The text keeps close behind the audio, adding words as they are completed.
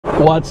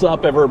What's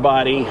up,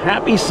 everybody?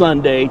 Happy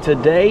Sunday.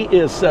 Today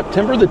is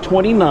September the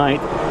 29th,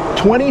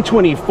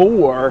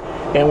 2024,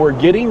 and we're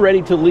getting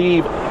ready to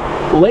leave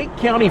Lake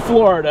County,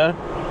 Florida,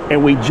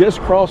 and we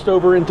just crossed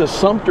over into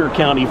Sumter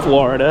County,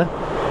 Florida.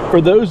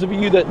 For those of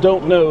you that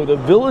don't know, the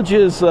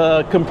Villages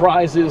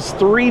comprises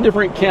 3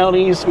 different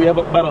counties. We have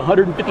about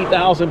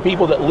 150,000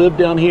 people that live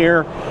down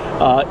here.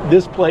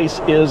 This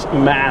place is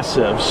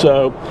massive.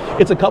 So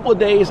it's a couple of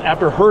days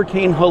after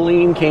Hurricane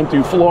Helene came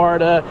through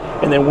Florida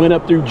and then went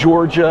up through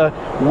Georgia.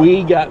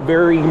 We got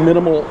very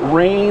minimal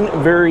rain,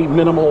 very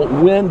minimal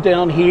wind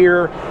down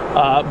here.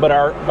 But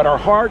our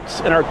hearts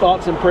and our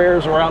thoughts and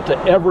prayers are out to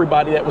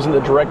everybody that was in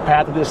the direct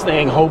path of this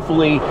thing.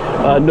 Hopefully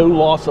no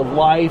loss of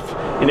life,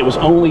 and it was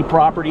only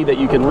property that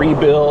you can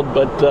rebuild.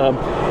 But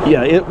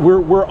yeah,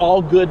 we're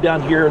all good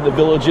down here in the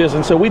Villages,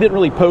 and so we didn't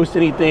really post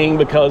anything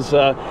because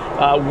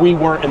we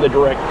weren't in the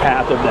direct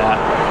path of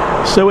that.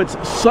 So it's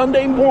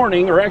Sunday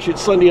morning, or actually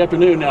it's Sunday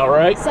afternoon now,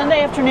 right?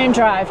 Sunday afternoon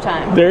drive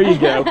time. There you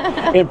go.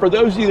 And for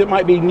those of you that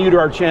might be new to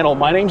our channel,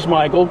 my name's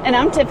Michael. And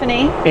I'm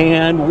Tiffany.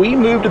 And we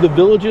moved to the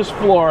Villages,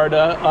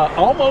 Florida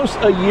almost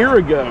a year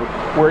ago.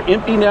 We're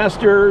empty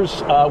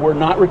nesters. We're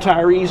not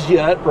retirees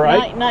yet,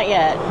 right? Not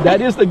yet.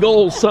 That is the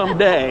goal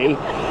someday.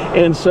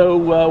 And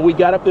so we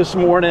got up this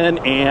morning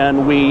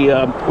and we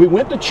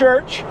went to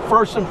church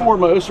first and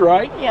foremost,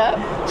 right?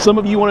 Yep. Some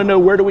of you want to know,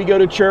 where do we go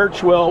to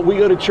church? Well, we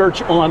go to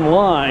church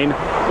online,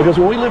 because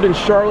when we lived in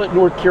Charlotte,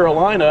 North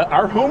Carolina,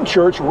 our home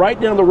church right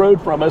down the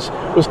road from us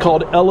was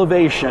called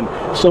Elevation.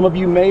 Some of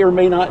you may or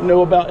may not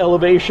know about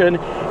Elevation.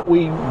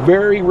 We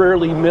very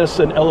rarely miss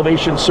an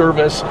Elevation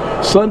service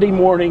Sunday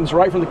mornings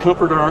right from the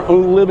comfort of our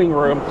own living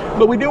room.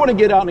 But we do want to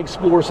get out and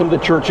explore some of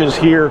the churches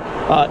here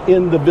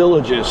in the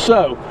Villages.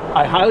 So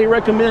I highly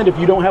recommend, if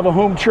you don't have a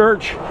home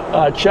church,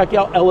 check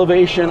out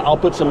Elevation. I'll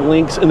put some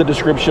links in the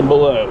description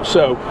below.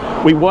 So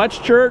we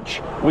watched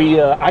church.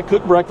 I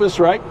cooked breakfast,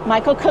 right?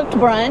 Michael cooked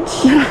brunch.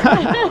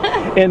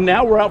 And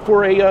now we're out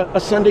for a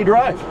Sunday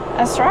drive.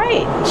 That's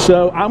right.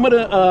 So I'm going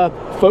to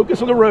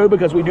focus on the road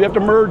because we do have to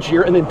merge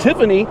here. And then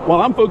Tiffany,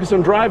 while I'm focused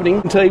on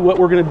driving, can tell you what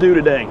we're going to do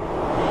today.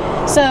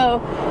 So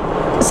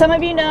some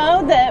of you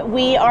know that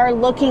we are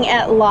looking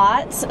at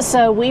lots.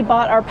 So we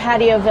bought our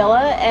patio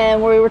villa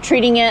and we were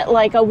treating it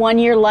like a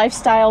one-year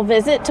lifestyle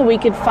visit till we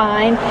could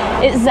find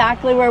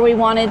exactly where we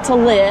wanted to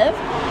live.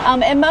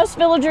 And most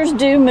villagers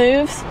do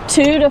move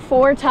 2 to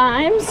 4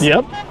 times.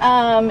 Yep.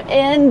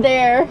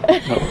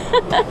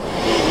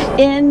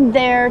 In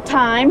their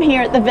time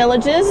here at the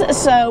Villages.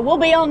 So we'll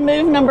be on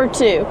move number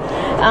 2.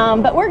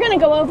 But we're going to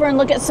go over and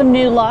look at some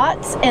new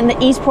lots in the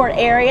Eastport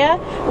area.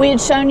 We had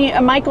shown you,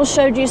 Michael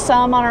showed you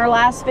some on our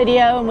last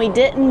video, and we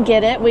didn't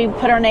get it. We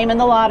put our name in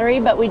the lottery,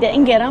 but we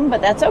didn't get them,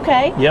 but that's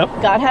okay.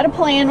 Yep. God had a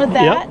plan with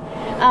that.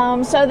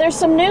 Yep. So there's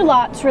some new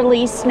lots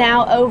released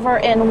now over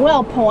in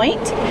Well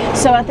Point.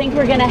 So I think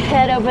we're going to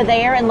head over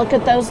there and look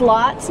at those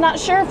lots. Not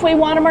sure if we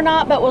want them or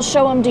not, but we'll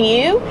show them to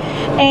you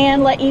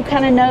and let you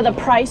kind of know the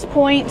price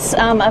points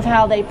of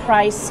how they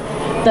price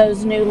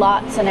those new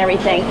lots and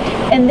everything.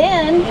 And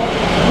then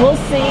we'll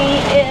see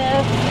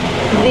if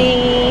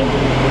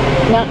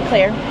not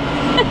clear.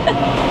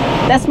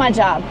 That's my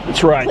job.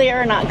 That's right.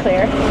 Clear or not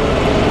clear.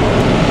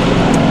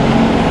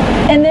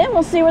 And then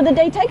we'll see where the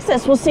day takes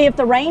us. We'll see if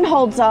the rain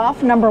holds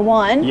off, number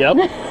 1. Yep.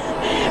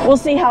 We'll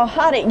see how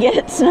hot it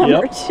gets,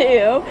 number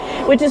 2,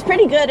 which is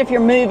pretty good if you're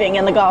moving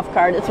in the golf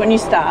cart. It's when you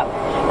stop.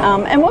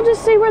 And we'll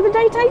just see where the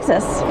day takes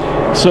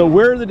us. So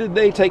where did the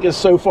day take us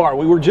so far?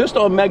 We were just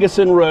on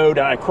Megason Road.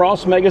 I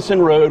crossed Megason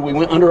Road. We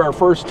went under our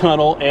first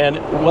tunnel, and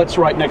what's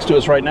right next to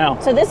us right now?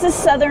 So this is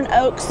Southern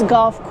Oaks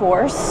Golf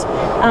Course.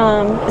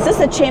 Is this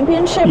a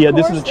championship course? Yeah,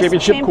 this is a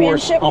championship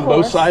course on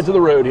both sides of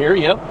the road here,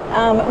 yep.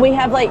 We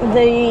have like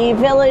the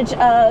village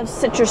of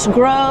Citrus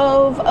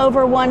Grove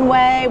over one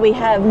way. We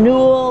have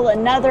Newell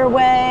another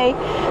way.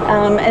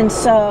 And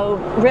so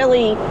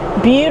really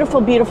beautiful,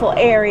 beautiful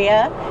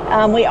area.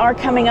 We are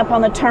coming up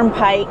on the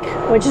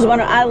turnpike, which is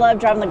I love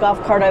driving the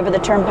golf cart over the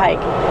turnpike.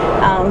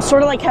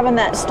 Sort of like having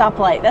that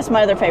stoplight. That's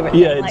my other favorite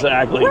thing. Yeah,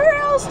 exactly. Like, where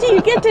else do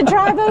you get to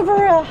drive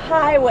over a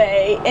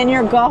highway in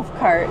your golf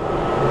cart?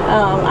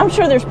 I'm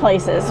sure there's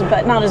places,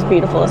 but not as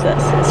beautiful as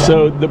this.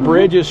 So the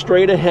bridge is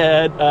straight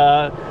ahead.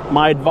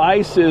 My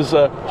advice is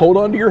hold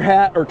on to your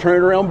hat or turn it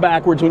around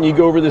backwards when you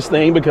go over this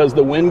thing, because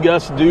the wind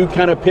gusts do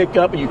kind of pick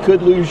up and you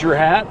could lose your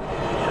hat.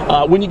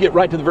 When you get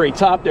right to the very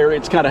top there,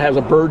 it's kind of has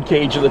a bird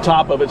cage at the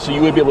top of it, so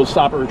you would be able to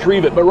stop and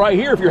retrieve it. But right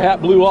here, if your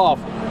hat blew off,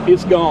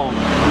 it's gone.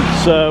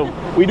 So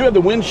we do have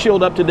the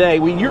windshield up today.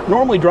 We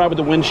normally drive with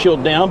the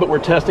windshield down, but we're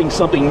testing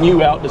something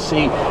new out to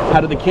see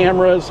how do the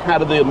cameras, how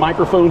do the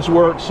microphones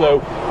work. So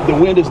the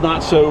wind is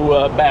not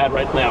so bad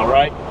right now,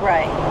 right?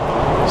 Right.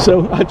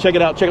 So check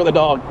it out. Check out the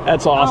dog.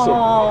 That's awesome.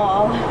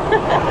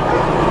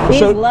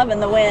 He's loving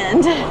the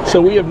wind.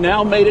 So we have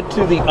now made it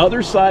to the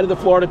other side of the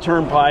Florida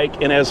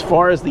Turnpike, and as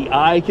far as the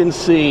eye can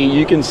see,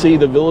 you can see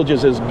the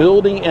Villages is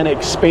building and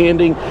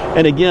expanding.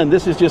 And again,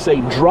 this is just a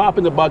drop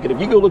in the bucket.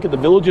 If you go look at the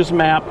Villages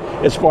map,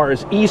 as far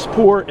as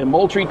Eastport and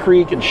Moultrie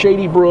Creek and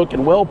Shady Brook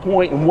and Well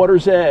Point and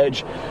Water's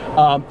Edge,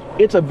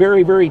 it's a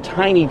very, very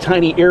tiny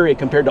area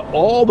compared to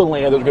all the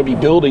land that they're going to be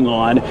building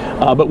on.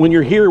 But when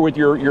you're here with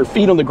your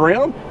feet on the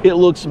ground, it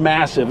looks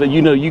massive. And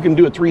you know, you can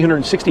do a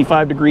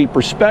 365-degree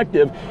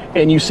perspective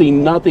and you see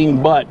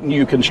nothing but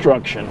new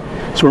construction.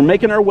 So we're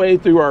making our way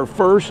through our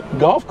first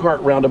golf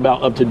cart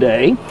roundabout of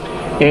today.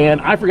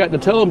 And I forgot to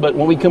tell them, but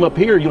when we come up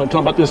here, you want to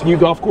talk about this new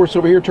golf course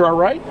over here to our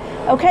right?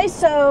 Okay,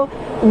 so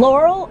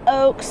Laurel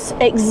Oaks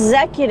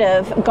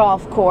Executive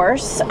Golf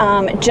Course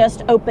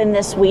just opened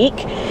this week.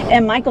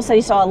 And Michael said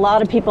he saw a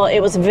lot of people. It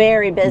was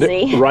very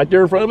busy. Right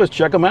there in front of us.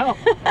 Check them out.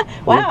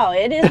 Wow,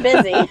 it is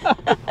busy.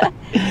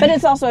 But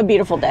it's also a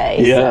beautiful day.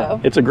 Yeah,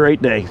 so. It's a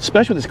great day,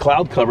 especially with this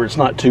cloud cover. It's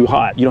not too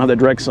hot. You don't have that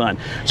direct sun.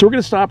 So we're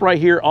going to stop right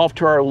here. Off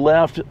to our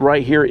left,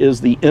 right here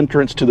is the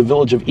entrance to the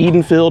village of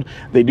Edenfield.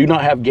 They do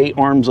not have gate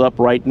arms up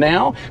right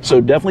now, so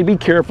definitely be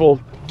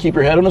careful. Keep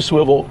your head on a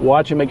swivel.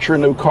 Watch and make sure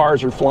no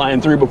cars are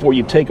flying through before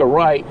you take a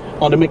right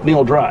onto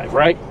McNeil Drive,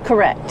 right?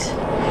 Correct.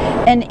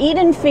 And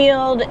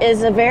Edenfield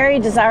is a very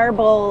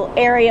desirable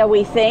area,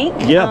 we think.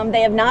 Yeah.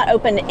 They have not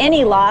opened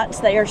any lots.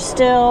 They are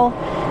still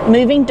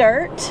moving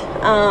dirt,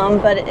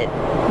 but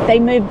they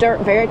move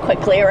dirt very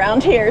quickly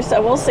around here,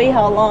 so we'll see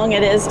how long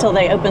it is till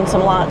they open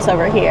some lots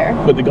over here.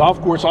 But the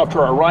golf course off to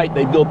our right,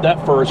 they built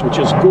that first, which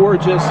is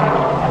gorgeous.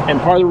 And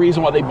part of the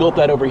reason why they built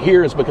that over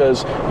here is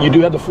because you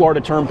do have the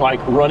Florida Turnpike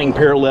running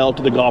parallel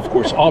to the golf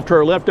course. Off to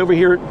our left over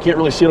here, can't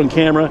really see it on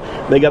camera,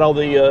 they got all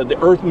the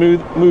earth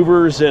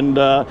movers, and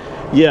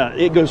yeah,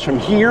 it goes from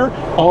here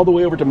all the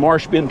way over to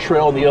Marsh Bend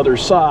Trail on the other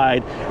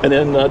side, and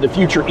then the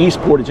future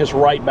Eastport is just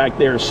right back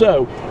there.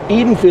 So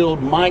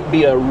Edenfield might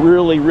be a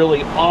really,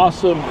 really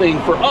awesome thing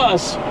for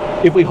us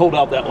if we hold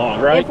out that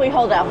long, right? If we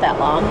hold out that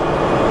long.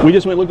 We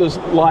just went and looked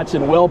at those lots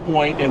in Well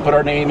Point and put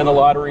our name in the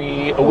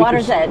lottery.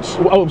 Water's Edge.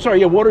 Oh, I'm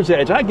sorry, yeah, Water's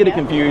Edge. I get it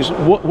confused.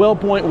 Well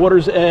Point,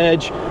 Water's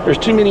Edge. There's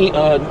too many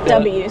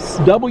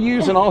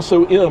W's and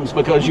also M's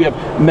because you have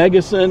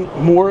Megason,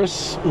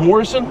 Morris,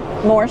 Morse.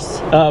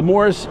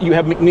 Morris, you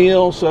have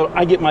McNeil, so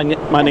I get my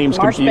names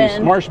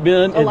confused. Marsh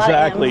Bend,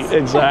 exactly.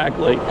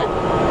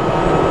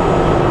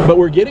 But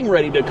we're getting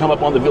ready to come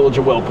up on the village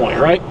of Well Point,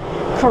 right?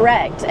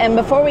 Correct. And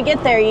before we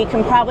get there, you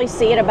can probably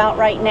see it about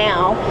right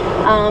now.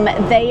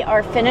 They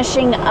are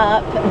finishing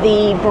up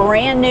the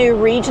brand new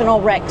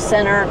regional rec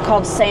center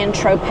called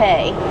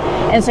Saint-Tropez.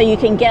 And so you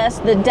can guess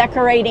the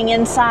decorating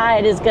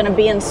inside is going to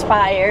be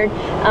inspired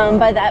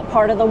by that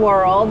part of the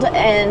world.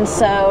 And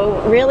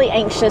so really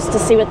anxious to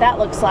see what that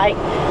looks like.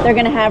 They're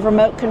going to have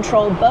remote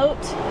control boat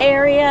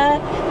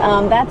area.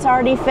 That's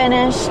already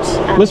finished.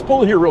 Let's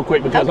pull it here real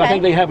quick because I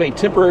think they have a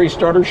temporary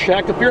starter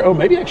shack up here. Oh,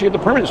 maybe actually have the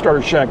permanent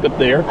starter shack up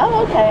there.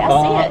 Oh, okay.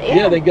 I see it.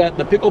 Yeah, they got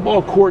the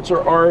pickleball courts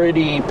are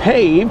already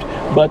paved,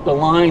 but the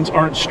lines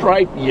aren't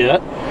striped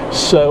yet.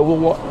 So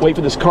we'll wait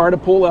for this car to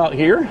pull out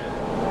here.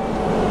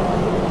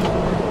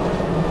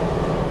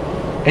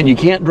 And you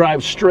can't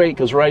drive straight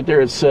because right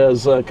there it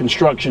says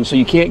construction, so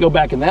you can't go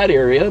back in that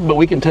area, but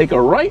we can take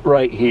a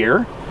right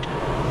here,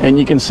 and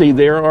you can see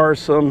there are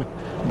some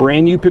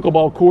brand new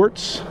pickleball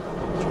courts,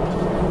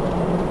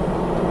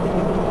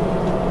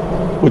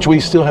 which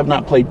we still have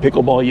not played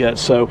pickleball yet.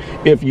 So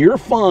if you're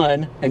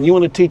fun and you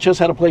want to teach us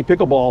how to play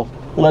pickleball,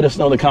 let us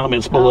know in the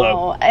comments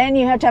below. Oh, and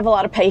you have to have a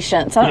lot of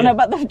patience. I don't know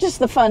about just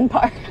the fun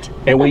part.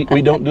 And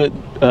we don't do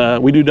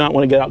it, we do not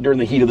want to get out during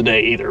the heat of the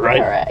day either,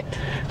 right? Correct.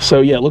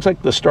 So yeah, it looks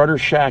like the starter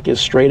shack is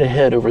straight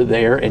ahead over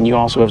there, and you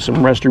also have some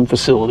restroom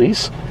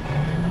facilities.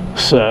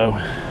 So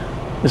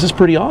this is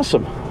pretty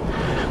awesome.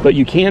 But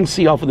you can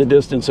see off in the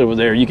distance over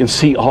there, you can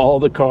see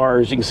all the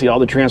cars, you can see all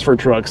the transfer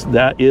trucks.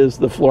 That is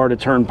the Florida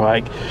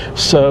Turnpike.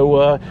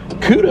 So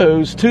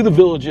kudos to the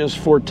villages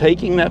for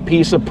taking that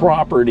piece of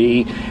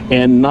property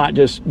and not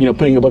just, you know,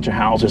 putting a bunch of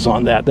houses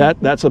on that.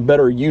 That's a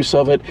better use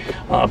of it.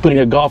 Putting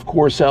a golf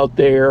course out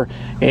there,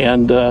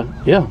 and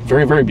yeah,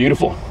 very, very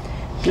beautiful.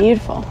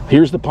 Beautiful.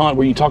 Here's the pond.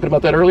 Were you talking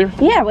about that earlier?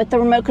 Yeah, with the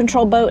remote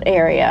control boat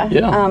area.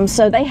 Yeah.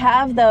 So they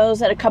have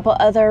those at a couple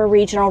other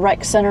regional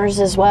rec centers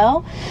as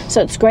well.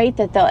 So it's great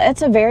that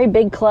it's a very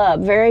big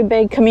club, very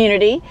big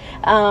community.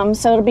 So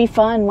it'll be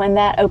fun when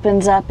that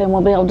opens up, and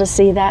we'll be able to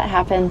see that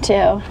happen too.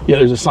 Yeah,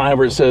 there's a sign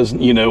where it says,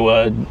 you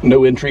know,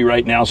 no entry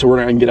right now. So we're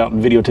not going to get out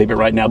and videotape it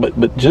right now.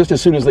 But just as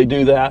soon as they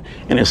do that,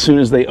 and as soon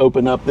as they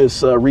open up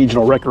this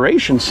regional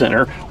recreation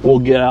center, we'll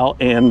get out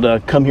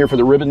and come here for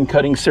the ribbon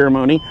cutting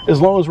ceremony. As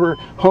long as we're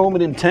home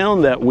and in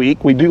town that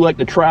week, we do like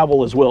to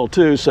travel as well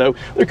too, so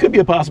there could be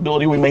a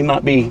possibility we may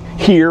not be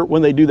here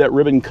when they do that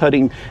ribbon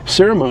cutting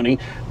ceremony.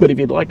 But if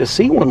you'd like to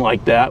see one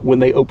like that, when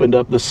they opened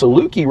up the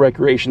Saluki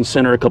Recreation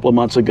Center a couple of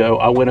months ago,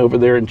 I went over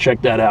there and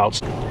checked that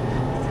out.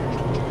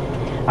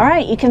 All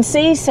right, you can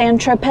see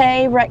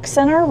Saint-Tropez Rec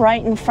Center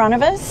right in front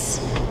of us.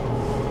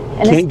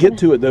 And can't get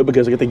to it though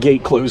because I got the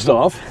gate closed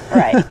off.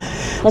 Right.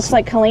 Looks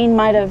like Colleen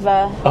might have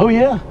oh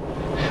yeah.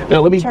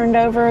 Now, turned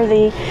over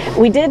the.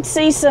 We did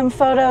see some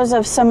photos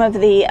of some of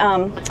the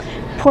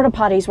porta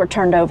potties were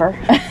turned over.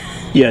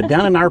 Yeah,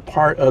 down in our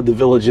part of the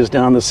villages,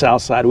 down on the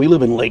south side, we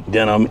live in Lake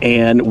Denham,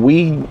 and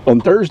we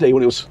on Thursday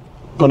when it was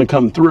going to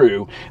come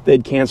through.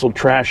 They'd canceled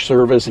trash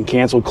service and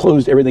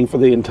closed everything for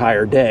the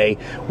entire day.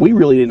 We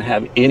really didn't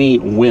have any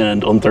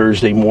wind on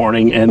Thursday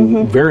morning,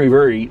 and very,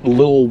 very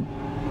little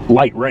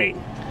light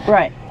rain.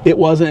 Right. It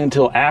wasn't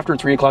until after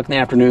 3 o'clock in the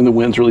afternoon the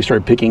winds really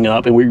started picking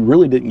up, and we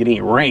really didn't get any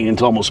rain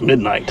until almost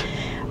midnight.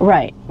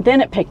 Right.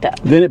 Then it picked up.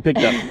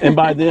 And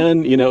by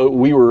then, you know,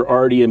 we were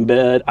already in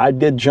bed. I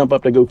did jump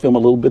up to go film a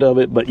little bit of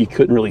it, but you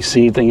couldn't really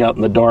see anything out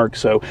in the dark.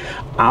 So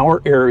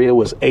our area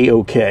was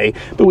A-okay.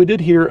 But we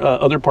did hear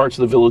other parts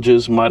of the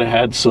villages might have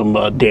had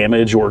some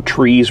damage, or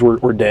trees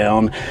were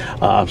down.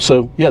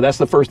 So yeah, that's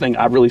the first thing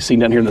I've really seen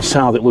down here in the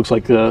south. It looks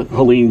like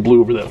Helene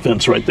blew over that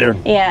fence right there.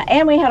 Yeah,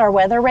 and we had our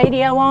weather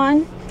radio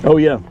on. Oh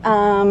yeah.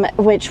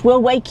 Which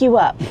will wake you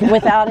up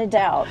without a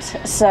doubt.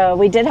 So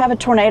we did have a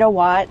tornado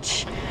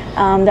watch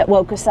that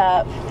woke us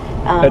up.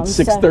 At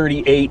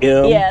 6:30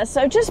 a.m. Yeah,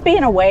 so just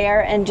being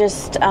aware and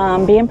just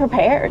being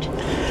prepared.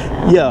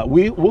 Yeah,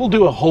 we'll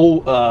do a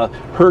whole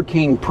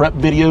hurricane prep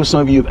video.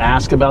 Some of you have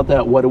asked about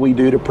that. What do we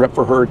do to prep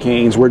for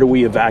hurricanes? Where do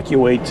we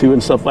evacuate to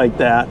and stuff like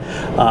that?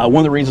 One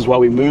of the reasons why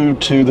we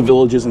moved to the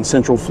villages in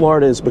Central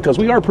Florida is because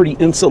we are pretty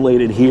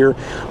insulated here.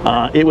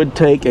 It would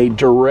take a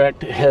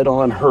direct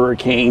head-on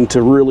hurricane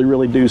to really,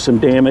 really do some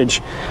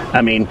damage.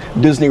 I mean,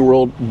 Disney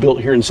World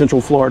built here in Central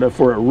Florida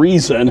for a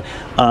reason.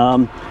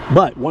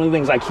 But one of the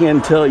things I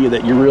can tell you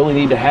that you really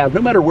need to have,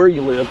 no matter where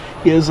you live,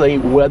 is a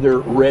weather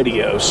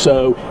radio.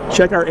 So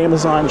check our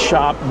Amazon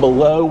shop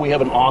below. We have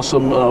an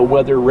awesome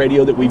weather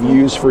radio that we've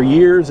used for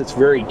years. It's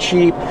very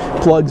cheap,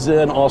 plugs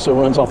in, also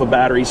runs off a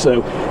battery.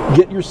 So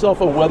get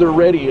yourself a weather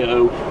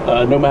radio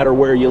no matter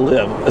where you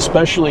live,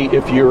 especially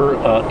if you're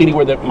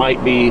anywhere that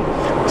might be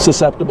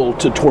susceptible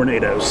to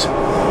tornadoes.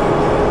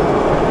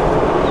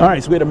 All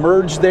right, so we had to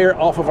merge there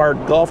off of our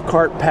golf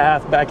cart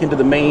path back into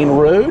the main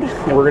road,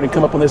 and we're going to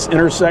come up on this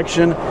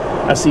intersection.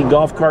 I see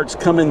golf carts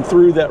coming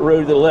through that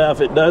road to the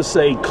left. It does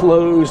say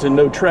closed and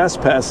no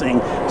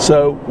trespassing,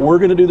 so we're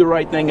going to do the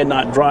right thing and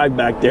not drive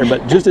back there.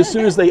 But just as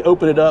soon as they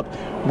open it up,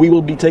 we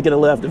will be taking a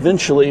left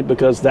eventually,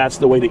 because that's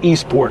the way to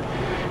Eastport.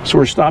 So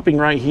we're stopping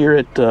right here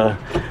at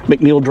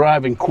McNeil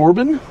Drive in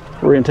Corbin.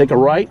 We're going to take a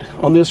right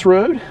on this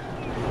road,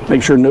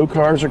 make sure no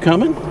cars are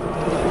coming.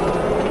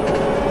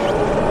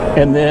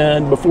 And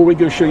then before we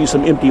go show you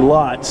some empty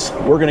lots,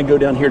 we're going to go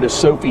down here to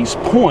Sophie's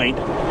Point.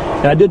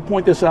 And I did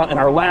point this out in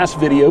our last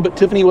video, but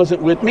Tiffany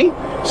wasn't with me.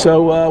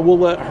 So we'll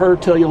let her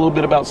tell you a little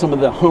bit about some of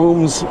the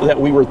homes that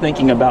we were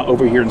thinking about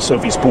over here in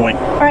Sophie's Point.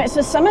 All right,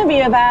 so some of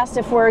you have asked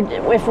if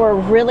we're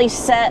really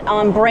set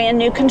on brand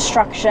new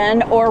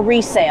construction or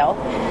resale.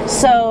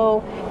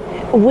 So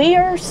we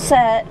are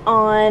set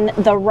on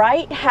the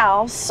right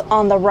house,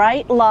 on the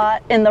right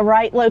lot, in the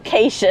right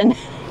location,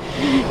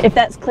 if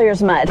that's clear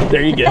as mud.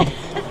 There you go.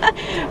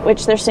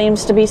 Which there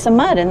seems to be some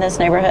mud in this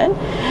neighborhood.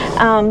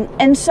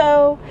 And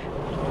so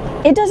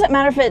it doesn't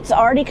matter if it's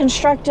already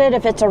constructed,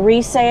 if it's a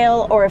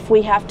resale, or if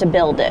we have to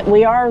build it.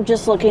 We are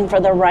just looking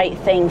for the right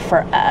thing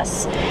for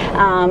us.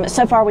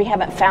 So far we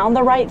haven't found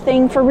the right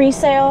thing for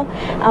resale,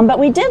 but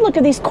we did look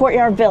at these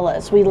courtyard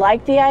villas. We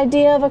like the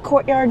idea of a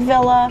courtyard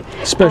villa.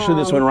 Especially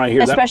this one right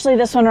here. Especially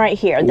this one right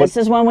here. This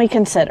is one we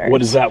considered.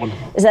 What is that one?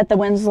 Is that the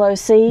Winslow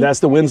C? That's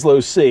the Winslow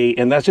C,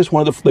 and that's just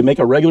one of the, they make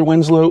a regular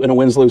Winslow and a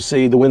Winslow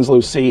C. The Winslow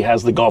C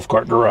has the golf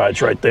cart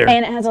garage right there.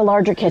 And it has a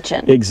larger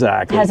kitchen.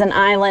 Exactly. It has an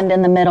island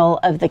in the middle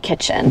of the kitchen.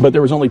 But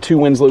there was only 2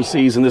 Winslow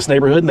C's in this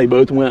neighborhood, and they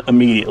both went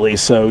immediately.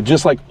 So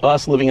just like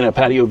us living in a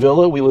patio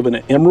villa, we live in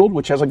an Emerald,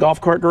 which has a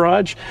golf cart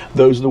garage.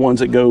 Those are the ones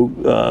that go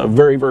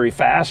very, very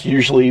fast.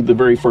 Usually the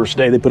very first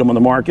day they put them on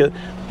the market.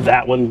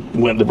 That one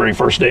went the very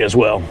first day as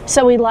well.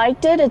 So we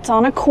liked it. It's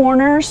on a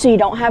corner, so you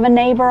don't have a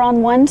neighbor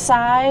on one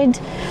side.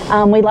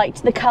 We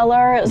liked the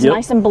color. It was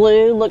nice and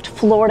blue, looked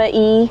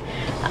Florida-y.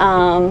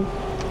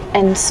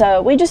 And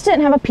so we just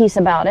didn't have a piece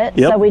about it,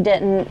 so we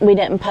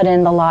didn't put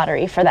in the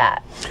lottery for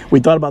that.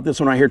 We thought about this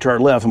one right here to our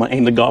left. I'm going to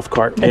aim the golf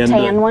cart. The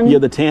tan one? Yeah,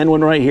 the tan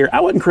one right here.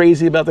 I wasn't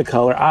crazy about the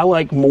color. I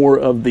like more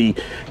of the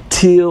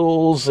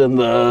teals and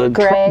the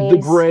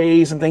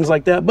grays and things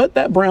like that, but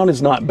that brown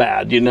is not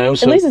bad, you know.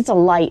 So at least it's a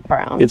light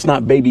brown. It's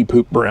not baby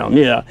poop brown,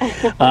 yeah.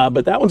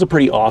 But that one's a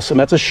pretty awesome.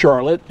 That's a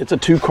Charlotte. It's a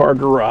 2-car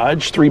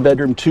garage,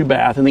 3-bedroom,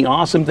 2-bath. And the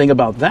awesome thing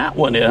about that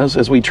one is,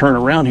 as we turn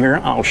around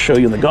here, I'll show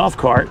you in the golf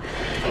cart,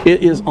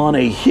 it is on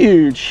a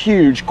huge,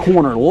 huge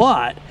corner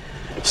lot.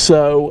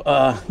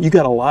 So you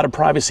got a lot of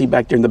privacy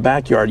back there in the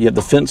backyard. You have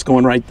the fence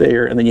going right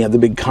there, and then you have the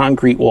big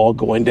concrete wall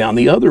going down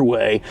the other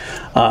way.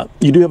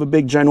 You do have a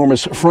big,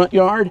 ginormous front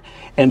yard,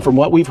 and from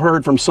what we've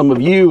heard from some of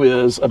you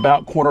is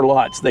about corner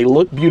lots. They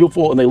look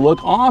beautiful and they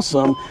look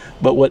awesome,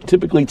 but what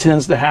typically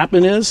tends to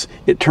happen is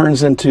it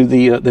turns into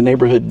the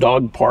neighborhood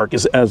dog park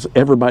as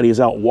everybody is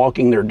out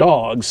walking their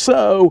dogs.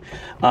 So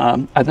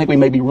I think we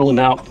may be ruling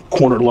out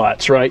corner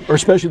lots, right? Or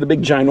especially the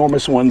big,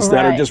 ginormous ones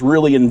that are just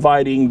really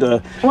inviting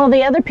to... Well,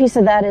 the other piece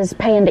of that that is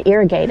paying to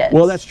irrigate it.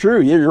 Well, that's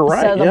true. Yeah, you're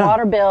right. So the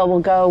water bill will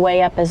go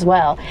way up as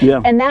well.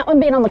 Yeah. And that one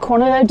being on the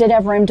corner, though, did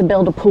have room to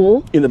build a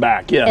pool. In the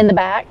back, yeah. In the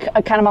back,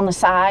 kind of on the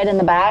side in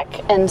the back.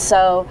 And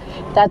so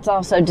that's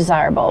also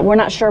desirable. We're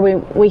not sure.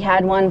 We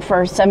had one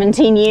for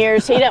 17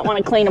 years. He didn't want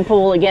to clean a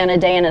pool again a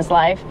day in his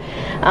life.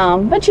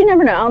 But you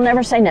never know. I'll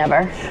never say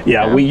never.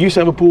 Yeah, we used to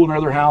have a pool in our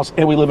other house,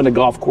 and we live in a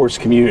golf course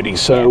community.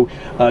 So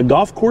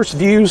golf course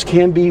views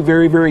can be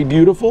very, very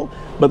beautiful,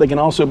 but they can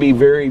also be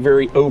very,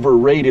 very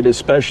overrated,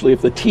 especially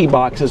if the tee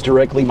box is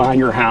directly behind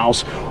your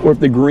house, or if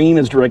the green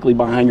is directly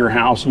behind your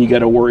house, and you got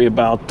to worry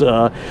about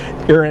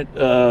errant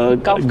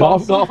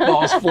golf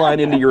balls flying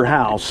into your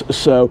house.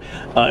 So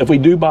if we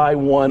do buy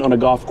one on a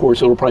golf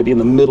course, it'll probably be in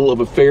the middle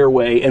of a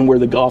fairway and where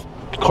the golf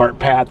cart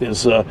path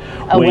is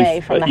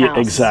away from the house.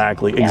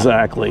 Exactly,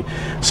 exactly.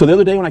 So the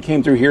other day when I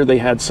came through here, they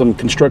had some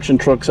construction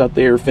trucks out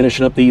there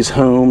finishing up these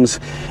homes,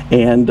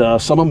 and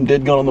some of them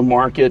did go on the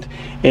market,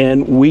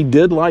 and we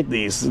did like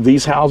these.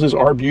 These houses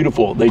are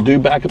beautiful. They do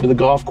back up to the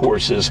golf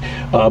courses,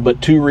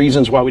 but two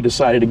reasons why we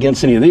decided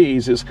against any of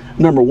these is,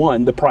 number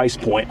one, the price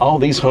point. All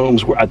these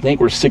homes were, I think,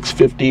 were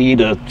 $650,000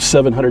 to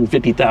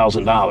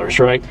 $750,000,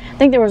 right? I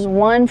think there was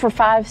one for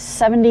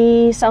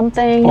 $570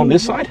 something. On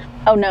this side?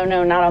 Oh, no,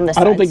 not on this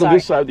side. I don't think on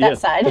this side. That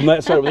side. On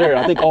that side over there.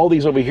 I think all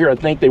these over here, I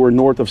think they were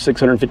north of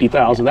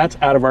 $650,000. That's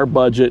out of our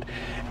budget.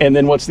 And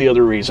then what's the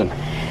other reason?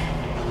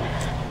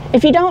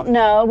 If you don't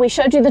know, we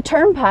showed you the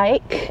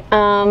turnpike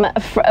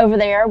over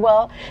there.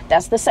 Well,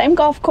 that's the same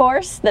golf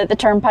course that the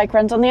turnpike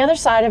runs on the other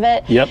side of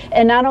it. Yep.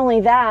 And not only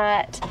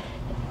that,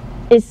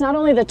 it's not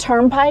only the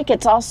turnpike,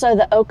 it's also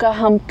the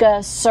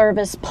Okahumpka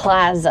Service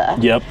Plaza.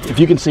 Yep. If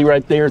you can see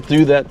right there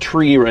through that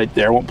tree right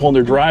there, I won't pull in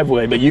their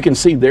driveway, but you can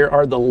see there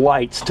are the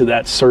lights to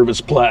that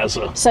service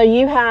plaza. So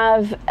you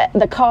have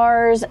the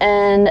cars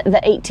and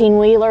the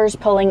 18-wheelers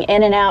pulling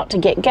in and out to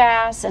get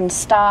gas and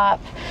stop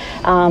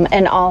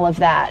and all of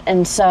that.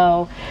 And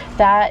so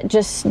that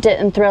just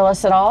didn't thrill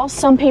us at all.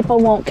 Some people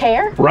won't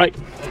care. Right.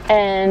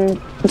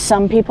 And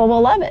some people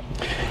will love it.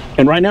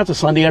 And right now it's a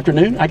Sunday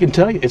afternoon. I can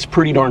tell you it's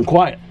pretty darn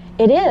quiet.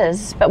 It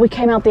is, but we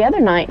came out the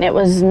other night and it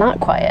was not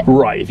quiet.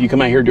 Right. If you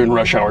come out here during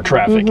rush hour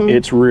traffic,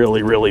 it's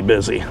really, really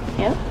busy.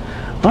 Yep.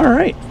 All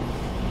right.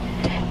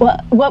 Well,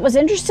 what was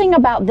interesting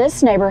about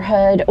this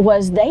neighborhood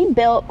was they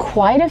built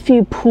quite a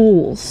few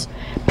pools,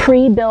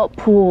 pre-built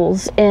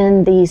pools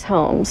in these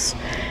homes.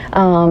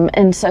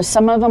 And so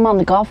some of them on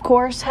the golf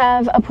course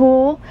have a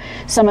pool.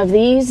 Some of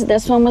these,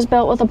 this one was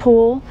built with a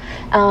pool.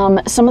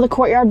 Some of the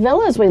courtyard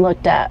villas we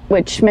looked at,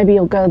 which maybe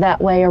you'll go that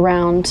way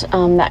around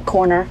that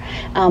corner,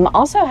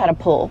 also had a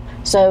pool.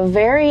 So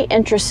very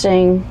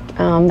interesting.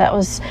 That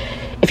was,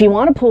 if you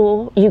want a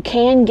pool, you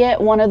can get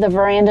one of the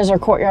verandas or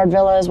courtyard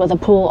villas with a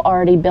pool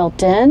already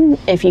built in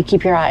if you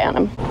keep your eye on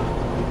them.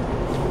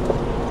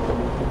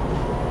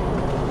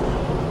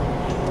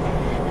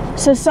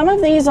 So some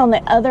of these on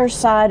the other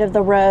side of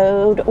the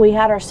road, we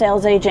had our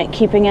sales agent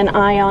keeping an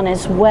eye on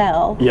as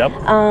well. Yep.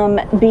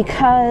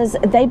 Because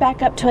they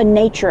back up to a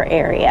nature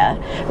area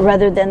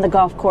rather than the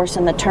golf course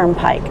and the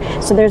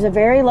turnpike. So there's a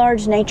very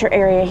large nature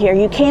area here.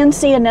 You can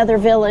see another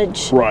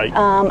village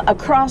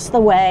across the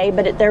way,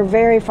 but they're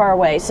very far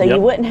away. So you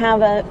wouldn't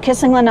have a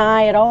kissing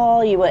lanai at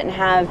all. You wouldn't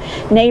have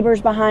neighbors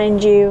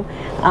behind you.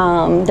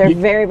 They're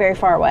very, very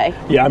far away.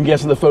 Yeah, I'm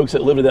guessing the folks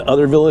that lived in the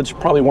other village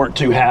probably weren't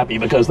too happy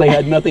because they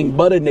had nothing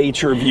but a nature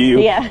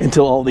view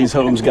until all these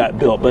homes got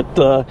built.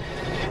 But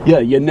yeah,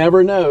 you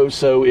never know.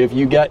 So if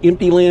you got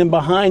empty land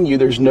behind you,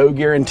 there's no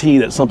guarantee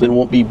that something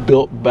won't be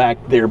built back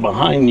there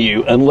behind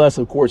you, unless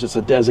of course it's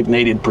a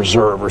designated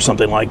preserve or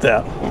something like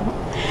that.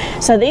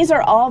 So these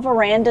are all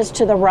verandas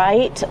to the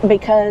right,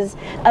 because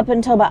up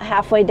until about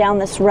halfway down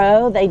this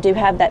row, they do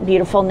have that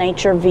beautiful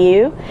nature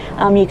view.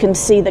 You can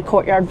see the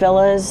courtyard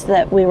villas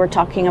that we were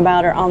talking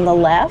about are on the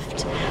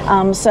left.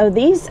 So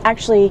these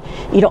actually,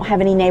 you don't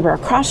have any neighbor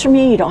across from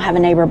you, you don't have a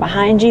neighbor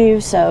behind you.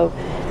 So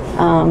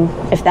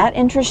if that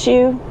interests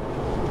you,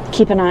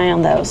 keep an eye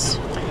on those.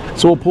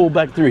 So we'll pull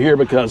back through here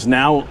because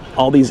now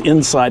all these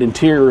inside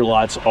interior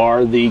lots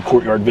are the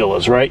courtyard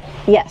villas, right?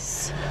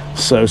 Yes.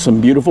 So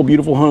some beautiful,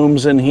 beautiful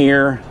homes in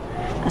here.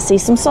 I see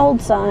some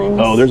sold signs.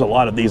 Oh, there's a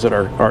lot of these that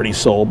are already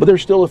sold, but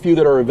there's still a few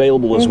that are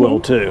available as well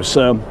too.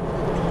 So,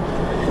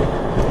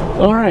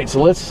 all right,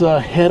 so let's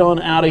head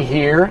on out of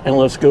here and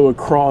let's go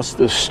across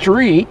the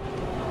street,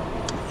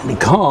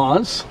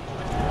 because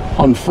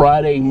on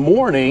Friday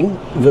morning,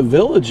 the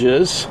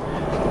Villages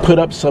put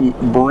up some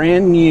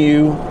brand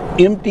new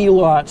empty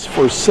lots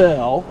for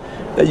sale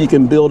that you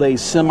can build a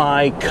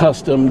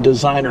semi-custom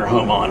designer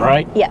home on,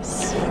 right?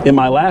 Yes. In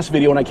my last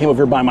video, when I came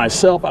over here by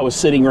myself, I was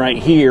sitting right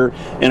here,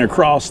 and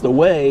across the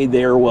way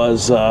there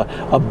was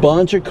a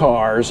bunch of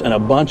cars and a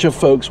bunch of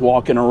folks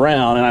walking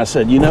around, and I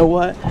said, you know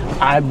what?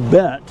 I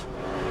bet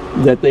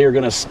that they are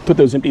going to put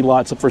those empty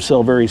lots up for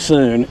sale very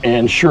soon.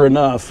 And sure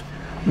enough,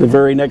 the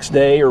very next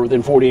day or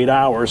within 48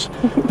 hours,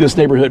 this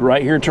neighborhood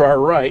right here to our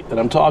right that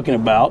I'm talking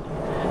about,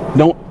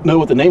 don't know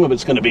what the name of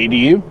it's going to be, do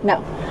you?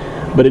 No.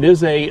 But it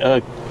is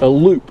a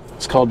loop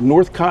It's called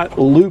Northcott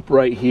Loop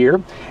right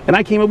here. And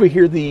I came over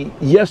here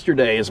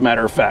yesterday, as a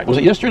matter of fact. Was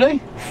it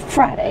yesterday?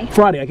 Friday.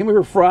 Friday. I came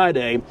over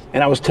Friday,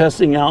 and I was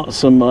testing out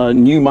some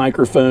new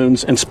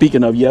microphones. And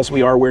speaking of, yes,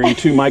 we are wearing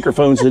 2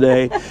 microphones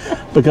today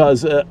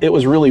because it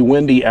was really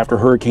windy after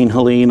Hurricane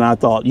Helene. I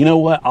thought, you know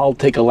what? I'll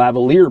take a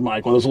lavalier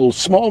mic, one of those little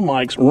small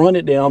mics, run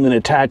it down, then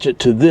attach it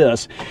to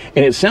this.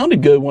 And it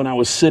sounded good when I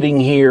was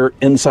sitting here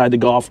inside the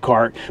golf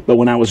cart. But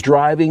when I was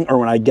driving or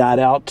when I got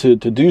out to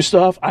do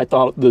stuff, I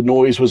thought the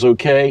noise was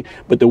okay.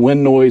 But the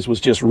wind noise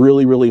was just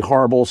really, really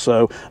horrible.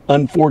 So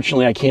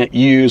unfortunately, I can't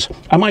use.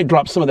 I might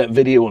drop some of that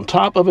video on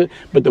top of it,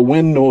 but the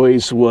wind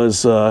noise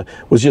was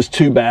just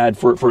too bad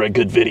for a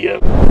good video.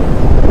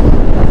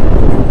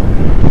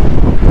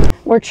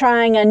 We're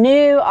trying a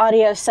new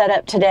audio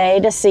setup today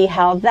to see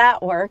how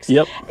that works.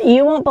 Yep.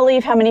 You won't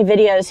believe how many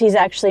videos he's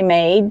actually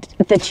made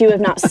that you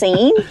have not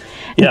seen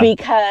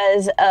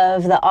because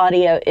of the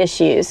audio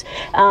issues.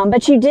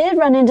 But you did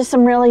run into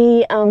some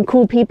really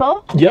cool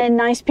people and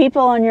nice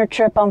people on your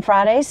trip on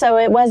Friday, so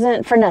it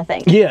wasn't for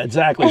nothing. Yeah,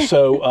 exactly.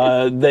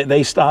 So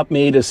they stopped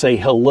me to say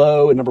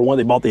hello, and number one,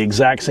 they bought the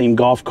exact same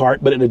golf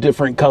cart, but in a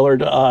different color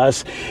to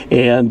us,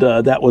 and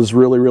that was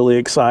really, really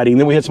exciting.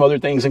 Then we had some other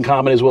things in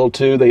common as well,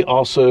 too. They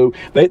also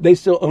They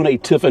still own a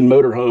Tiffany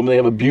motorhome. They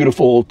have a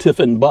beautiful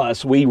Tiffany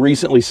bus. We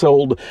recently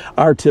sold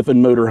our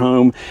Tiffany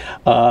motorhome.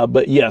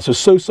 But yeah,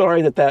 so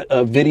sorry that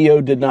video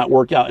did not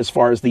work out as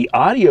far as the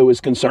audio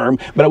is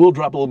concerned, but I will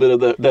drop a little bit of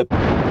the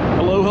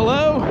hello,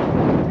 hello.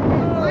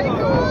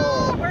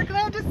 Michael, we're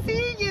glad to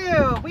see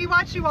you. We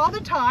watch you all the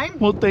time.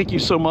 Well, thank you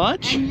so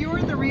much. And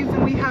you're the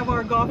reason we have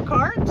our golf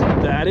cart.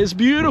 That is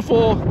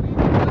beautiful. We were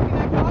looking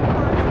at golf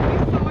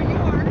carts and we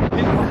saw yours.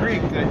 Hidden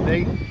Creek,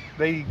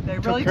 they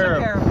really took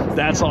care of us.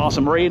 That's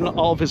awesome. Ray and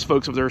all of his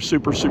folks up there are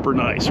super, super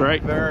nice,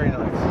 right? Very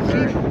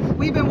nice.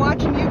 We've been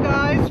watching you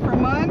guys for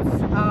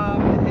months,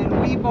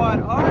 and we bought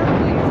our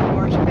place in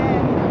Marsh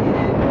Bend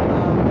in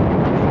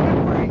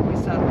February. We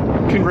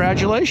settled.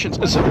 Congratulations.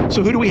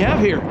 So who do we have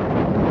here?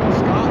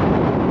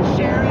 Scott,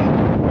 Sharon,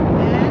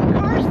 and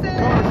Carson.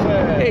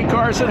 Hey,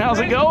 Carson, how's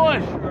it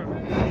going?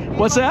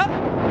 What's that?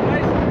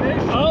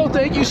 Oh,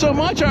 thank you so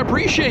much. I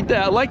appreciate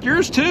that. I like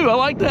yours too. I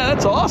like that.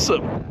 That's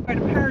awesome. We're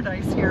to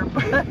paradise here.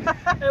 Hey,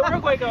 we're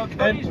going to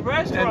Cody's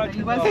restaurant.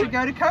 He wants to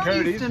go to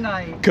Cody's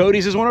tonight.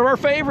 Cody's is one of our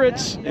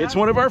favorites. Yeah. It's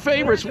one of our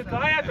favorites. There's a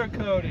guy after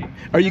Cody.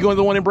 Are you going to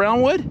the one in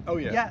Brownwood? Oh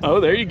yeah. Yes. Oh,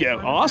 there you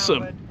go.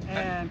 Awesome.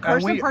 And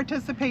Carson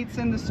participates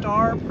in the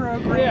S.T.A.R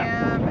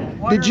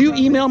program. And Did you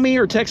email me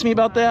or text me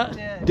about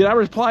that? Did I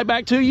reply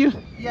back to you?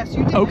 Yes,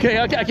 you did. Okay,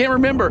 I can't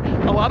remember.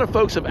 A lot of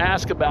folks have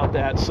asked about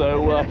that,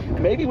 so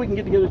maybe we can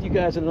get together with you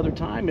guys at another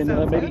time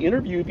and maybe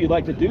interview if you'd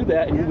like to do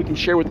that, and we can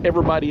share with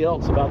everybody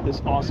else about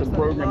this awesome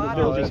program the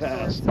Villages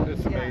has.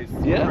 It's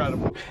amazing. Yeah.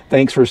 Incredible.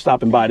 Thanks for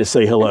stopping by to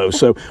say hello.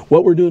 So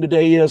what we're doing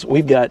today is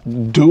we've got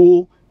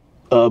dual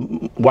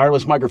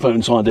wireless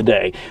microphones on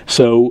today.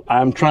 So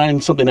I'm trying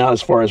something out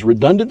as far as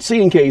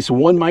redundancy in case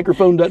one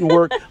microphone doesn't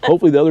work.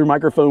 Hopefully the other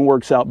microphone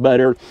works out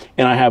better.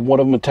 And I have one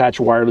of them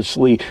attached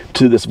wirelessly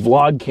to this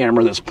vlog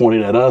camera that's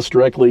pointed at us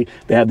directly.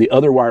 They have the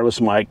other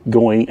wireless mic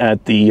going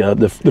at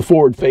the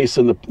forward face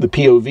and the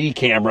POV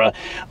camera.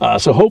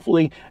 So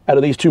hopefully out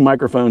of these 2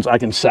 microphones, I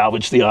can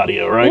salvage the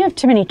audio, right? You have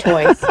too many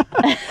toys.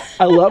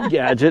 I love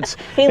gadgets.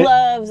 He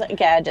loves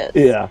gadgets.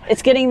 Yeah.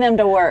 It's getting them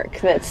to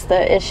work that's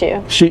the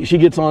issue. She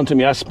gets on to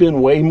me. I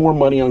spend way more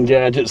money on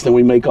gadgets than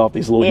we make off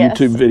these little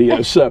YouTube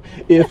videos. So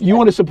if you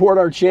want to support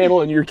our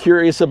channel and you're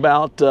curious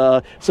about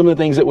some of the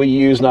things that we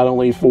use, not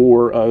only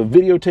for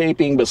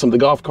videotaping, but some of the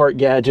golf cart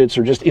gadgets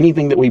or just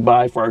anything that we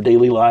buy for our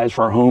daily lives,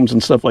 for our homes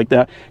and stuff like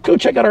that, go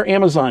check out our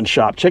Amazon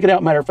shop. Check it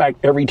out. Matter of fact,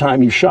 every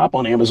time you shop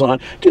on Amazon,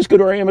 just go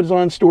to our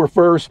Amazon store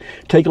first,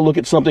 take a look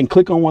at something,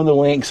 click on one of the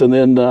links, and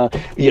then,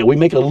 we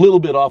make a little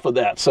bit off of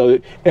that. So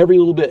every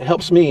little bit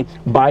helps me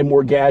buy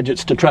more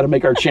gadgets to try to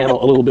make our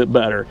channel a little bit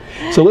better.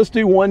 So let's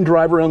do one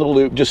drive around the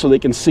loop just so they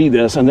can see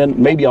this, and then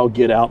maybe I'll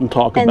get out and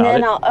talk about it.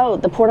 And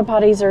then the porta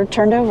potties are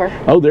turned over.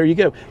 Oh, there you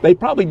go. They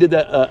probably did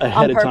that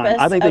ahead of time.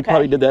 I think they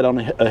probably did that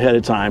ahead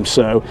of time.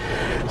 So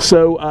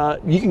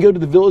you can go to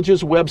the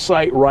Villages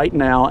website right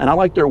now, and I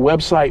like their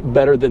website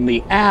better than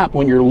the app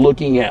when you're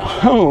looking at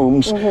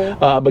homes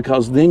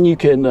because then you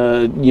can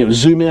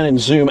zoom in and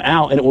zoom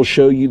out, and it will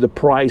show you the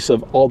price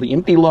of all the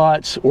empty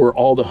lots or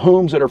all the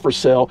homes that are for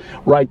sale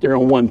right there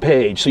on one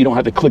page. So you don't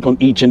have to click on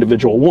each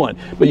individual one,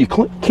 but you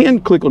can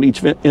click on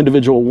each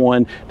individual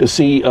one to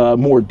see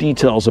more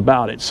details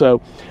about it.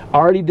 So I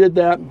already did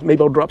that.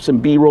 Maybe I'll drop some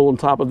B-roll on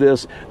top of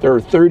this. There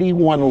are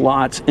 31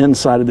 lots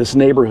inside of this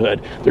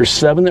neighborhood. There's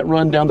 7 that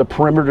run down the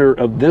perimeter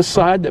of this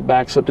side that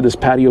backs up to this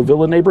Patio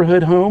Villa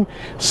neighborhood home.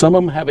 Some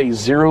of them have a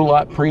 0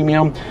 lot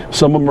premium.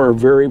 Some of them are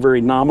very,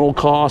 very nominal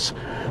costs.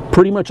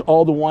 Pretty much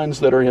all the ones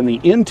that are in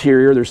the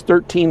interior, there's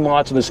 13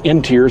 lots in this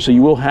interior, so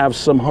you will have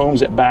some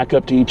homes that back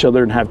up to each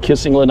other and have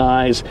kissing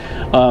lanais.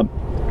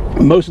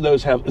 Most of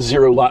those have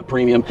 0 lot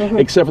premium,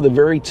 except for the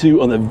very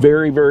 2 on the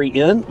very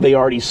end. They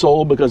already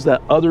sold because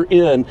that other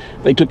end,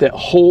 they took that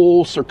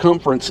whole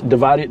circumference,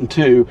 divided it in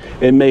 2,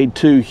 and made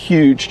 2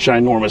 huge,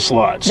 ginormous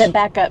lots. That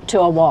back up to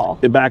a wall.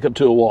 They back up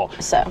to a wall.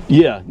 So.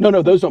 Yeah.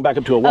 No, those don't back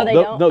up to a wall. They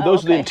don't? No,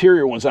 those are the Okay.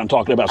 interior ones I'm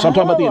talking about. So I'm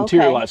talking about the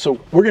interior lots. So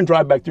we're going to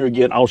drive back through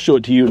again. I'll show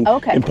it to you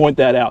and point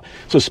that out.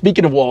 So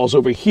speaking of walls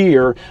over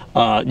here,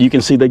 you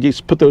can see they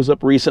just put those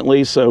up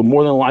recently. So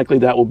more than likely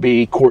that will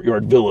be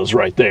courtyard villas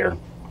right there,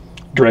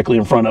 directly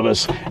in front of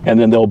us, and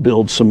then they'll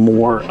build some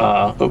more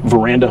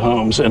veranda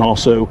homes and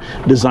also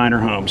designer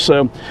homes.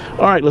 So,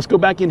 all right, let's go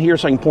back in here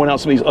so I can point out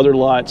some of these other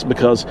lots,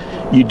 because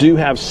you do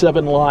have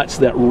 7 lots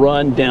that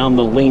run down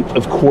the length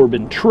of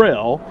Corbin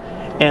Trail,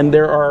 and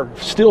there are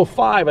still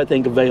 5, I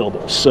think,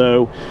 available.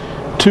 So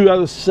 2 out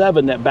of the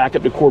 7 that back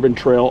up to Corbin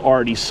Trail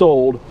already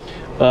sold.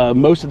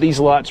 Most of these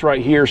lots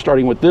right here,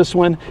 starting with this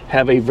one,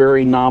 have a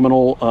very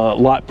nominal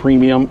lot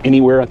premium,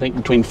 anywhere I think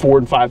between $4,000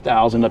 and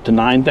 $5,000 up to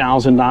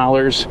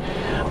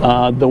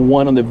 $9,000. The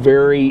one on the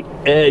very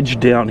edge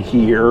down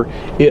here,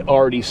 it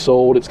already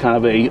sold. It's kind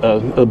of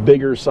a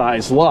bigger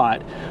size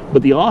lot.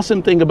 But the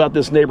awesome thing about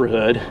this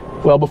neighborhood,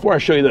 well, before I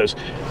show you those,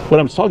 what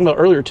I was talking about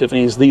earlier,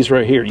 Tiffany, is these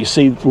right here. You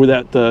see where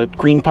that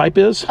green pipe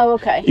is? Oh,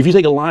 okay. If you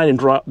take a line and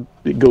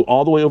go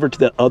all the way over to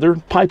that other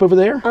pipe over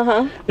there,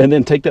 and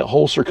then take that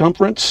whole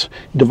circumference,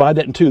 divide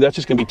that in 2, that's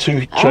just going to be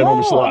 2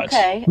 ginormous lots.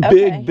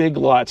 Okay. Big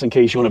lots in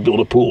case you want to build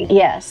a pool.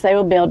 Yes, they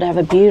will be able to have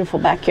a beautiful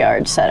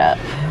backyard set up.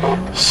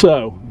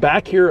 So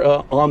back here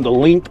on the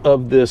length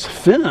of this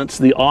fence,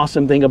 the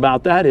awesome thing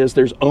about that is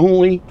there's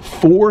only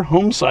 4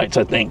 home sites,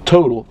 I think,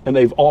 total, and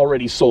they've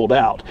already sold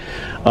out.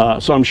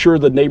 So I'm sure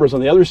the neighbors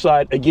on the other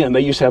side, again,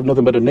 they used to have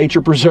nothing but a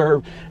nature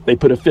preserve. They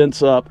put a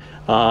fence up,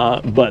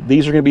 but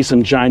these are going to be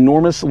some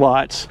ginormous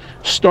lots,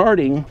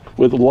 starting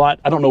with a lot,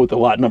 I don't know what the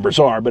lot numbers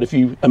are, but if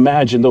you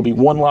imagine, there'll be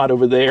 1 lot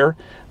over there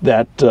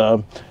that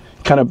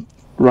kind of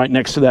right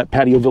next to that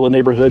patio villa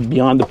neighborhood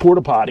beyond the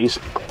porta potties,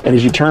 and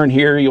as you turn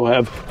here, you'll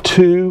have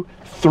 2,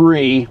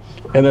 3,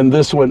 and then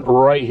this one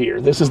right here.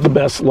 This is the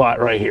best lot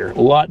right here.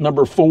 Lot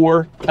number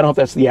 4, I don't know if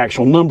that's the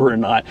actual number or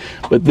not,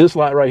 but this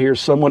lot right here,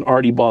 someone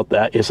already bought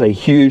that. It's a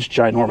huge,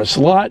 ginormous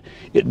lot.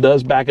 It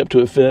does back up to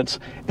a fence,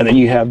 and then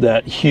you have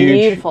that huge,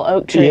 beautiful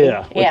oak tree.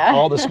 Yeah, with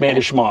all the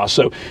Spanish moss.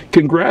 So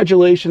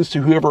congratulations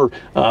to whoever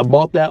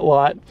bought that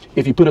lot.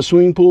 If you put a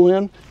swimming pool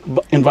in,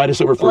 invite us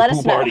over for a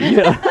pool party.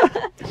 Yeah.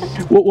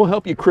 We'll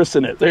help you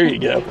christen it. There you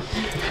go.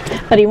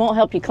 But he won't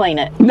help you clean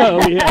it. No,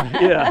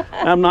 yeah.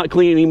 I'm not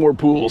cleaning any more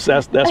pools.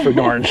 That's for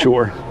darn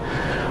sure.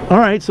 All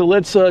right, so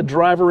let's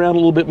drive around a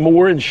little bit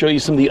more and show you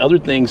some of the other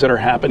things that are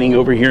happening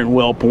over here in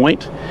Well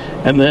Point,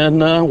 and then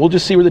we'll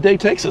just see where the day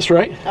takes us,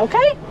 right?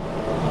 Okay.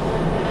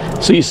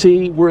 So you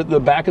see, we're at the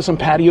back of some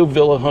patio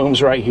villa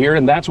homes right here,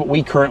 and that's what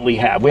we currently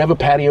have. We have a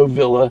patio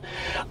villa.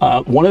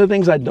 One of the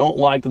things I don't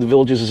like that the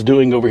Villages is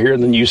doing over here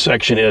in the new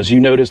section is, you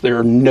notice there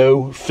are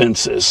no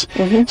fences.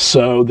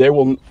 So there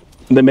will,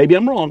 maybe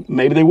I'm wrong,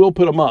 maybe they will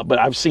put them up, but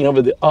I've seen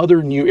over the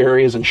other new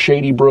areas in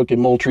Shady Brook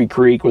and Moultrie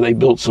Creek where they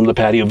built some of the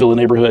patio villa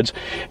neighborhoods,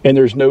 and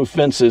there's no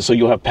fences, so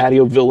you'll have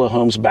patio villa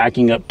homes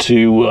backing up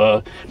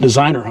to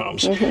designer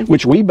homes,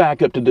 which we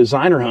back up to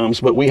designer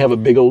homes, but we have a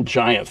big old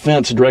giant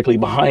fence directly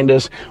behind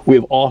us. We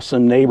have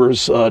awesome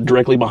neighbors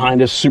directly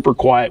behind us, super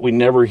quiet. We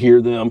never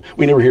hear them.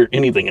 We never hear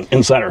anything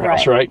inside our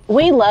house, right?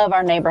 We love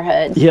our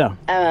neighborhood. Yeah.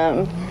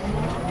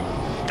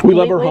 We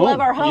love our home. We love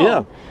our home.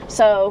 Yeah.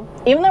 So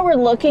even though we're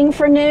looking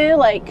for new,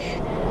 like,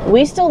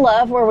 we still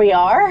love where we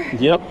are.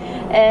 Yep.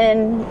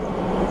 And,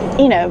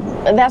 you know,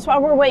 that's why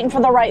we're waiting for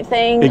the right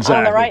thing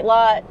on the right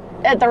lot,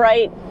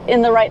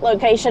 in the right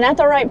location, at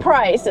the right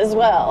price as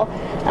well.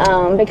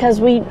 Because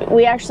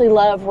we actually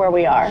love where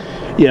we are.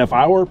 Yeah, if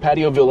our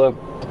patio villa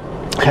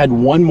had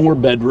 1 more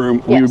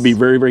bedroom, we would be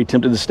very, very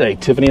tempted to stay.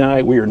 Tiffany and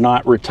I, we are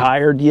not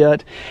retired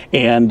yet,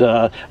 and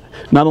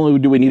not only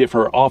do we need it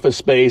for our office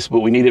space, but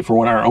we need it for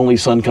when our only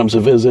son comes to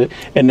visit.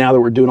 And now that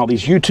we're doing all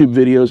these YouTube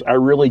videos, I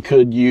really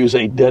could use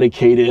a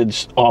dedicated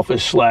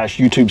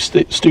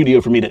office/YouTube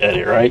studio for me to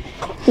edit, right?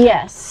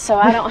 Yes, so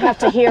I don't have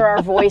to hear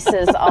our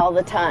voices all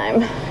the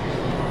time.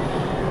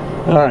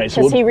 All right.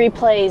 Because he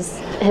replays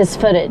his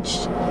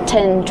footage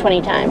 10,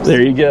 20 times.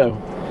 There you go.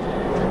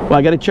 Well,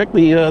 I got to check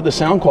the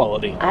sound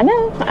quality. I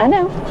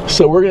know.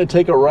 So we're going to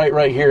take a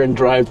right here and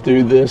drive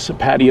through this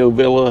patio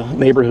villa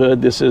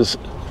neighborhood. This is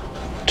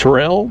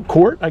Terrell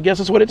Court, I guess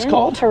is what it's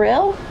called.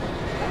 Terrell.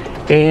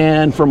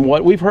 And from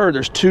what we've heard,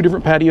 there's 2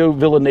 different patio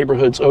villa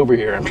neighborhoods over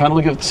here. I'm trying to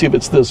look to see if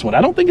it's this one.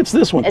 I don't think it's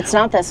this one. It's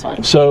not this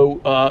one.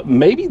 So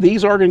maybe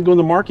these are going to go in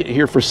the market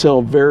here for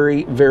sale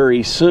very,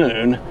 very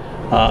soon.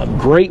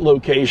 Great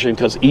location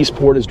because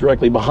Eastport is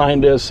directly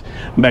behind us.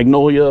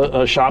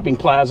 Magnolia Shopping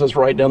Plaza is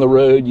right down the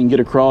road. You can get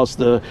across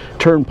the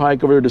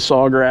turnpike over to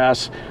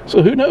Sawgrass.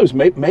 So who knows?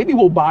 Maybe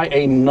we'll buy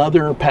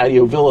another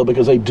patio villa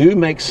because they do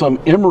make some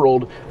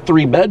emerald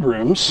 3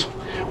 bedrooms.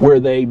 where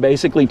they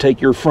basically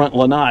take your front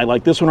lanai,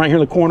 like this one right here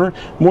in the corner.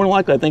 More than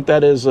likely, I think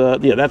that is,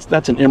 yeah,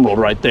 that's an emerald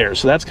right there.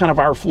 So that's kind of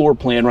our floor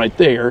plan right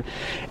there.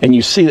 And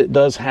you see it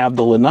does have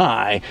the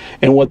lanai.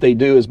 And what they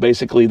do is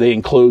basically they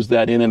enclose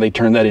that in and they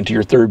turn that into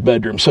your third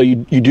bedroom. So you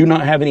do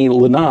not have any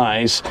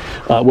lanais.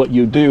 What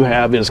you do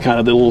have is kind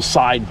of the little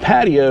side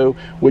patio,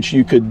 which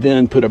you could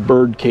then put a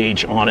bird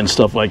cage on and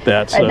stuff like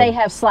that. So they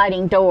have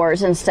sliding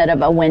doors instead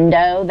of a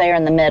window there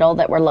in the middle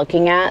that we're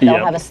looking at.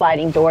 They'll have a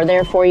sliding door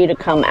there for you to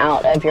come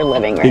out of your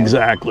living room.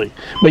 Exactly.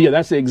 But yeah,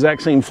 that's the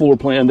exact same floor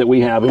plan that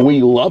we have, and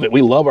we love it.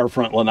 We love our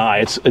front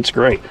lanai. It's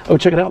great. Oh,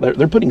 check it out.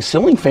 They're putting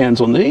ceiling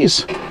fans on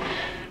these.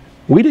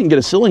 We didn't get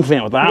a ceiling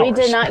fan with ours. We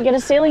did not get a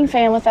ceiling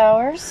fan with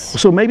ours.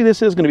 So maybe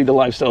this is going to be the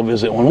lifestyle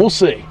visit one. We'll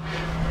see.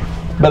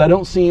 But I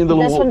don't see the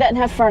This one doesn't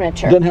have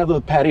furniture. Doesn't have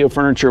the patio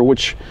furniture,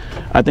 which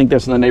I think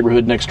that's in the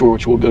neighborhood next door,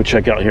 which we'll go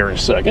check out here in a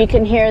second. You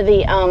can hear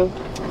the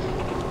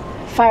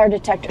fire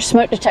detector,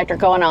 smoke detector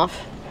going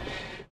off.